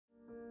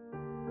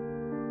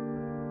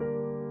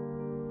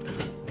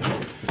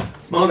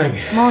Morning.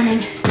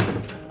 Morning.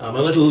 I'm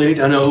a little late,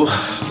 I know.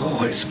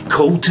 Oh, it's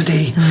cold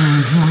today.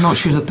 I'm not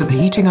sure they've put the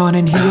heating on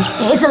in here.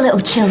 It is a little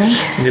chilly.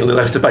 Nearly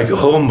left the bike at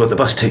home, but the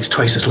bus takes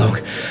twice as long.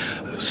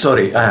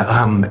 Sorry,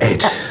 I'm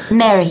Ed.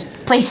 Mary,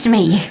 pleased to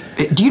meet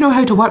you. Do you know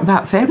how to work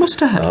that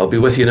thermostat? I'll be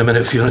with you in a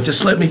minute, Fiona.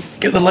 Just let me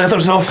get the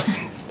leathers off.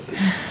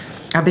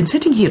 I've been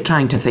sitting here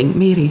trying to think,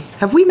 Mary.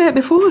 Have we met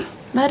before?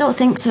 I don't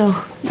think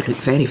so. You look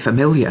very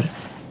familiar.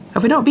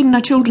 Have we not been in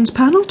a children's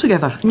panel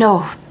together?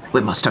 No. We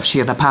must have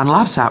shared a panel.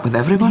 I've sat with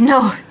everyone.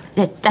 No,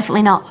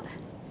 definitely not.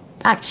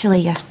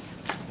 Actually,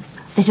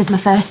 this is my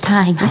first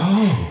time.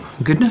 Oh.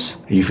 Goodness.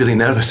 Are you feeling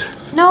nervous?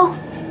 No.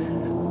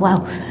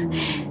 Well,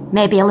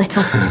 maybe a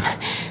little.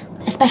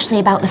 Especially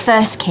about the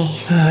first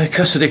case.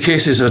 Custody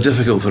cases are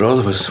difficult for all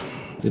of us.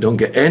 They don't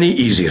get any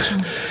easier.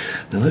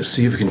 Now let's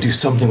see if we can do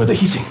something with the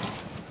heating.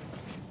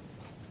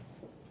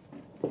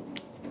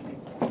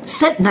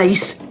 Sit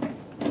nice.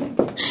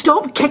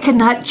 Stop kicking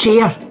that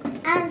chair.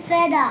 I'm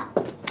fed up.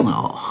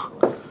 Oh.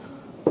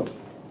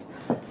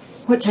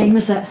 What time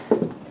is it?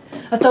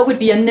 I thought we'd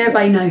be in there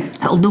by now.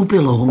 It'll no be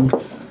long.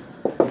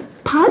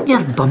 Pat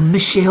your bum,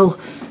 Michelle.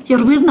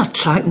 You're wearing a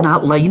track in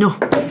that lino.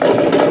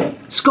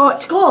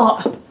 Scott!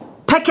 Scott!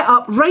 Pick it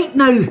up right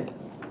now.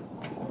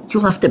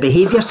 You'll have to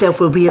behave yourself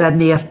while we're in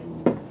there.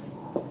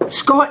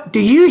 Scott, do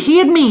you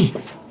hear me?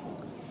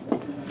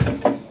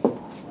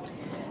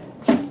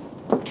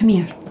 Come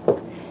here.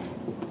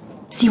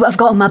 See what I've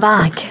got in my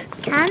bag?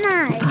 Can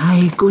I?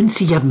 Aye, go and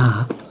see your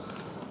ma.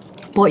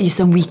 Bought you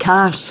some wee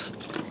cars.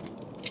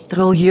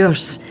 They're all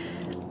yours.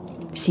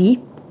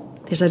 See?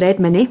 There's a red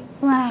Mini.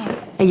 Wow.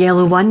 A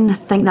yellow one. I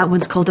think that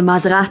one's called a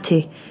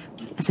Maserati.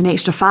 It's an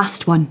extra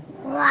fast one.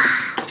 Wow.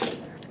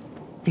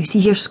 Now see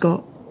here,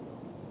 Scott.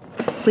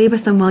 Play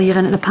with them while you're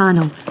in at the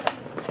panel.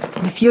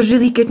 And if you're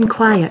really good and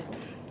quiet,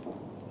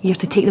 you have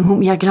to take them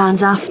home to your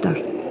gran's after.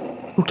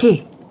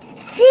 Okay?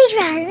 See,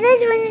 Gran,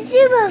 this one's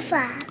super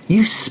fast.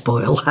 You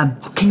spoil him.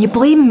 Can you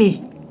blame me?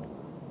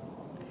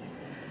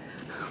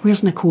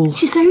 Where's Nicole?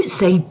 She's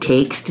outside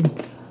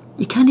texting.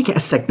 You can't get a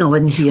signal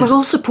in here. We're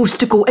all supposed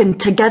to go in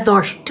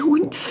together.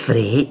 Don't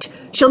fret.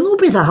 She'll not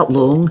be that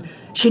long.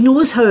 She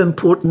knows how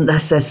important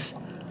this is.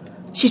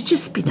 She's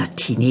just been a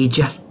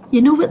teenager.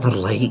 You know what they're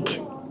like.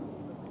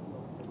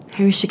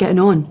 How is she getting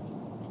on?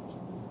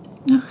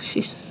 Oh,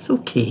 she's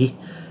okay.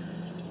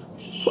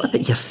 What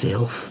about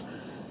yourself?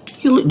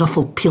 You look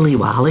awful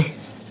pilly-wally.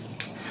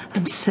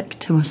 I'm sick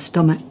to my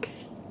stomach.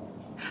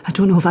 I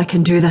don't know if I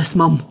can do this,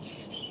 Mum.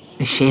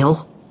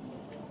 Michelle.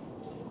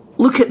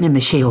 Look at me,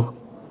 Michelle.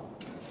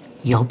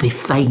 You'll be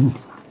fine.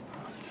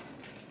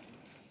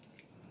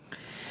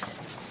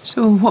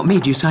 So what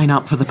made you sign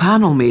up for the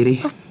panel,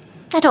 Mary?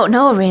 I don't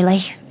know,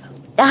 really.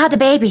 I had a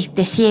baby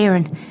this year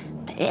and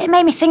it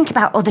made me think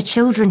about other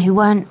children who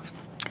weren't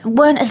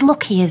as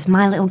lucky as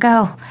my little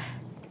girl.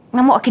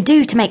 And what I could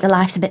do to make their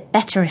lives a bit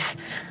better, if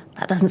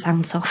that doesn't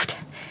sound soft.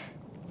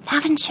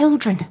 Having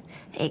children,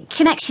 it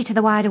connects you to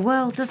the wider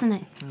world, doesn't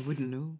it? I wouldn't know.